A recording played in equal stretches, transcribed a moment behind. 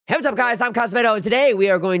Hey, what's up, guys? I'm Cosmitto, and today we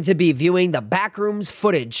are going to be viewing the Backrooms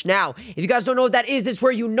footage. Now, if you guys don't know what that is, it's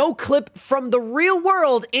where you no-clip from the real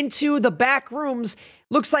world into the Backrooms.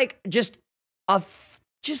 Looks like it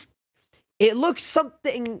looks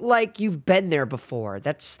something like you've been there before.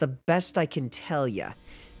 That's the best I can tell you.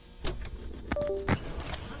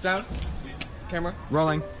 Sound, camera,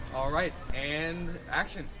 rolling. All right, and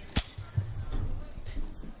action.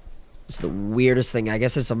 It's the weirdest thing. I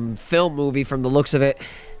guess it's a film movie from the looks of it.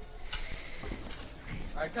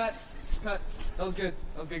 All right, cut. That was good.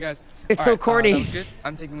 That was good, guys. It's so corny. That was good.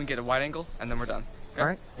 I'm thinking we get a wide angle, and then we're done. Okay? All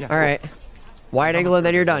right. Yeah. All right. Wide angle, and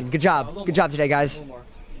then you're done. Good job. Good job today, guys. A little more.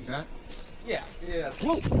 You got it? Yeah.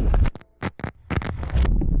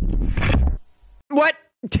 What?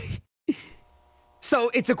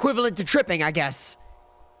 So it's equivalent to tripping, I guess.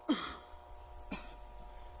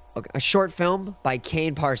 Okay, a short film by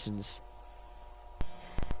Kane Parsons.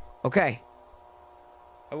 Okay.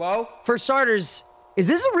 Hello? For starters, is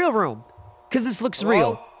this a real room? Because this looks Hello?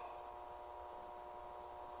 real.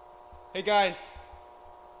 Hey guys.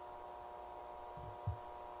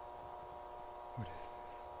 What is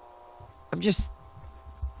this?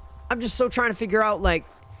 I'm just so trying to figure out, like,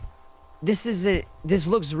 this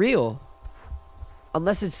looks real.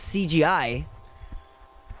 Unless it's CGI.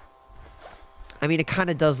 I mean, it kind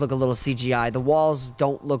of does look a little CGI. The walls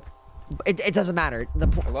don't look... It doesn't matter.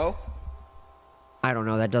 Hello? I don't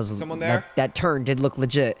know. That doesn't... Someone there? That turn did look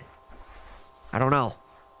legit. I don't know.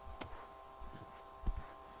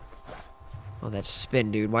 Oh, that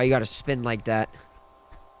spin, dude. Why you gotta spin like that?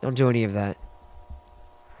 Don't do any of that.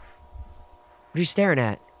 What are you staring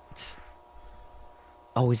at?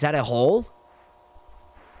 Oh, is that a hole?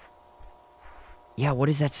 Yeah, what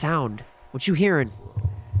is that sound? What you hearing?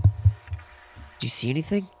 Do you see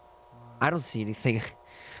anything? I don't see anything.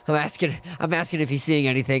 I'm asking if he's seeing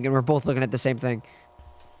anything, and we're both looking at the same thing.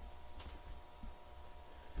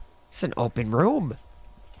 It's an open room.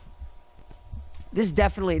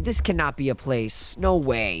 This cannot be a place. No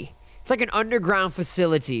way. It's like an underground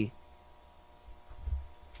facility.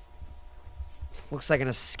 Looks like an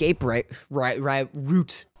escape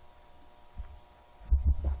route.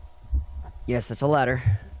 Yes, that's a ladder.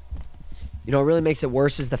 You know, what really makes it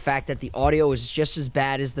worse is the fact that the audio is just as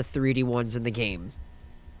bad as the 3D ones in the game.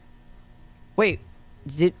 Wait,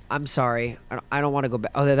 I'm sorry. I don't want to go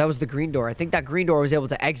back. Oh, that was the green door. I think that green door was able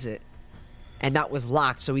to exit. And that was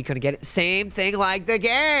locked, so we couldn't get it. Same thing like the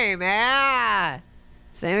game. Yeah.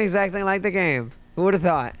 Same exact thing like the game. Who would have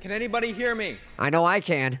thought? Can anybody hear me? I know I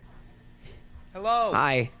can. Hello?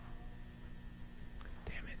 Hi.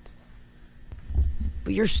 Damn it.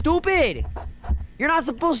 But you're stupid. You're not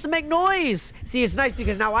supposed to make noise. See, it's nice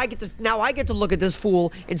because now I get to look at this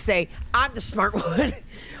fool and say, I'm the smart one.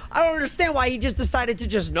 I don't understand why he just decided to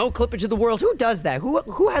just no clip into the world. Who does that?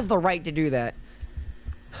 Who has the right to do that?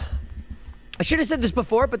 I should have said this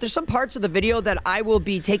before, but there's some parts of the video that I will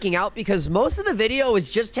be taking out because most of the video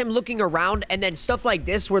is just him looking around, and then stuff like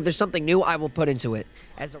this where there's something new I will put into it.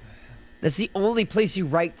 That's the only place you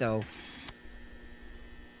write, though.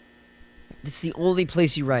 That's the only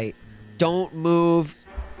place you write. Don't move.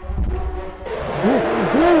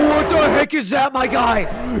 Whoa, what the heck is that, my guy?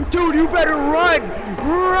 Dude, you better run.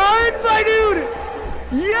 Run, my dude.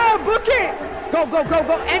 Yeah, book it. Go, go, go,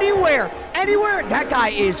 go. Anywhere. Anywhere. That guy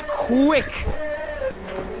is quick.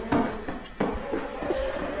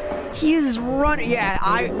 He is running. Yeah,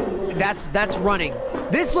 that's running.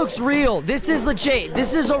 This looks real. This is legit.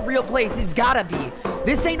 This is a real place. It's gotta be.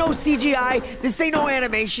 This ain't no CGI. This ain't no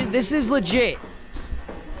animation. This is legit.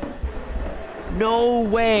 No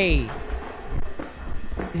way.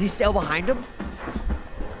 Is he still behind him?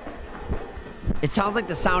 It sounds like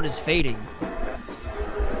the sound is fading.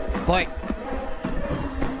 But...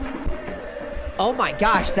 oh my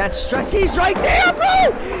gosh, that's stress. He's right there,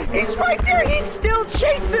 bro! He's right there. He's still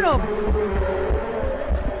chasing him.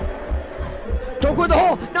 Don't go in the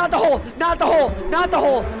hole. Not the hole. Not the hole. Not the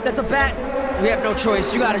hole. That's a bat. We have no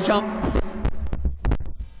choice. You gotta jump.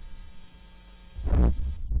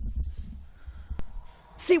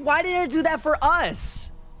 See, why didn't it do that for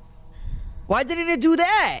us? Why didn't it do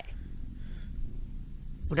that?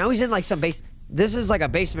 Well, now he's in like some base. This is like a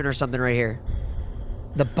basement or something right here.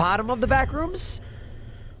 The bottom of the back rooms?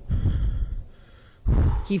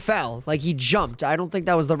 He fell. Like, he jumped. I don't think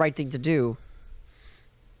that was the right thing to do.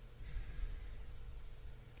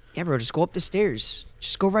 Yeah, bro, just go up the stairs.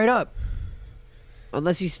 Just go right up.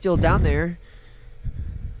 Unless he's still down there.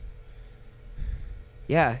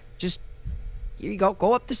 Yeah, just... here you go.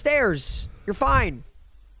 Go up the stairs. You're fine.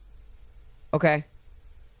 Okay.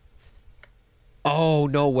 Oh,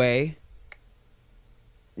 no way.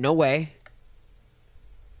 No way.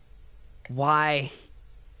 Why?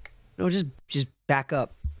 No, just back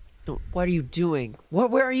up. No, what are you doing?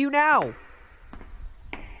 Where are you now?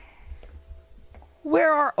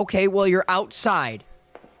 Okay, well, you're outside.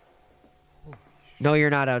 No, you're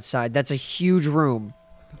not outside. That's a huge room.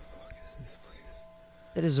 What the fuck is this place?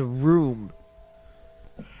 That is a room.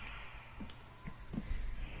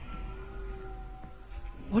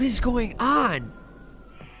 What is going on?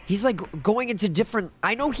 He's like going into different...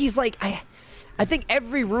 I know he's like... I think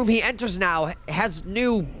every room he enters now has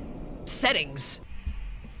new settings.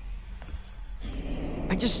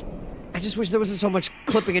 I just wish there wasn't so much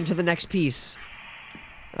clipping into the next piece.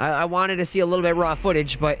 I wanted to see a little bit raw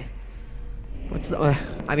footage, but... What's the...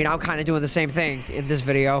 I mean, I'm kind of doing the same thing in this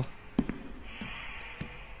video.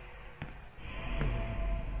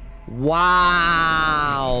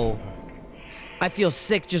 Wow. I feel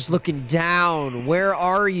sick just looking down. Where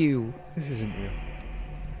are you? This isn't real.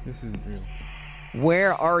 This isn't real.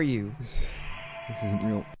 Where are you? This isn't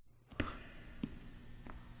real.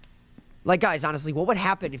 Like, guys, honestly, what would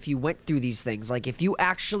happen if you went through these things? Like, if you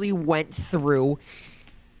actually went through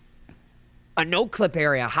a no-clip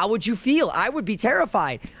area, how would you feel? I would be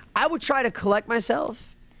terrified. I would try to collect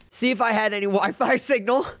myself. See if I had any Wi-Fi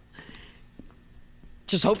signal.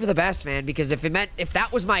 Just hope for the best, man, because if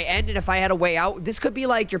that was my end and if I had a way out, this could be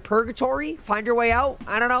like your purgatory. Find your way out.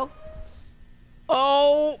 I don't know.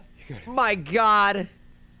 Oh, my God.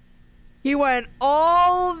 He went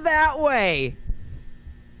all that way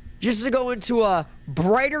just to go into a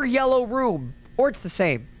brighter yellow room. Or it's the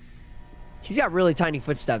same. He's got really tiny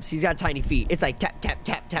footsteps. He's got tiny feet. It's like tap, tap,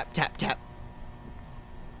 tap, tap, tap, tap.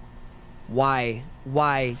 Why?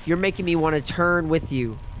 Why? You're making me want to turn with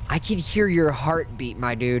you. I can hear your heartbeat,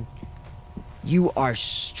 my dude. You are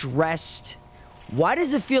stressed. Why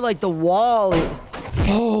does it feel like the wall is...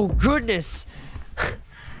 Oh, goodness.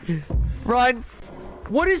 Run.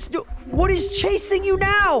 What is chasing you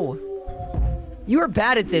now? You are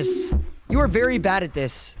bad at this. You are very bad at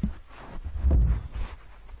this.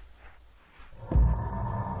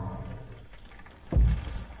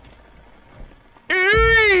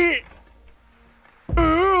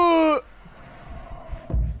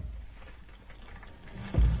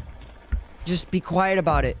 Just be quiet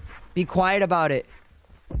about it. Be quiet about it.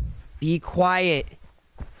 Be quiet.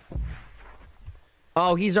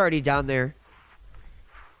 Oh, he's already down there.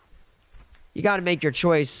 You gotta make your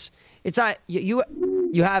choice. It's not... You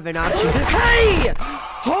have an option. Hey!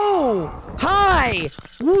 Oh! Hi!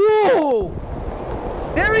 Whoa!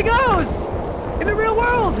 There he goes! In the real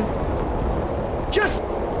world! Just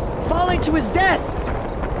falling to his death.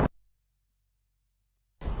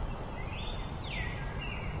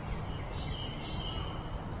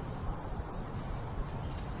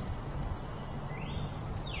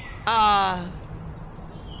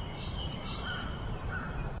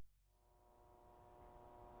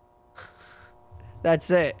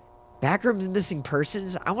 That's it. Backrooms missing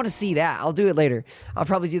persons? I want to see that. I'll do it later. I'll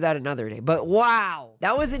probably do that another day. But wow,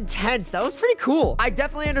 that was intense. That was pretty cool. I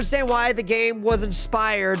definitely understand why the game was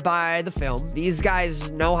inspired by the film. These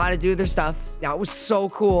guys know how to do their stuff. That was so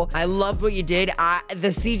cool. I loved what you did. The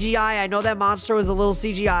CGI, I know that monster was a little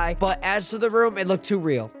CGI, but as to the room, it looked too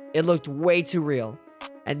real. It looked way too real.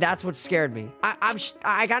 And that's what scared me.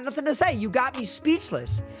 I got nothing to say. You got me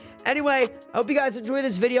speechless. Anyway, I hope you guys enjoy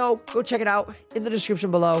this video. Go check it out in the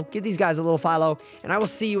description below. Give these guys a little follow, and I will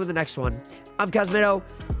see you in the next one. I'm Cosmitto.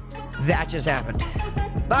 That just happened.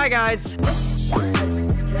 Bye, guys.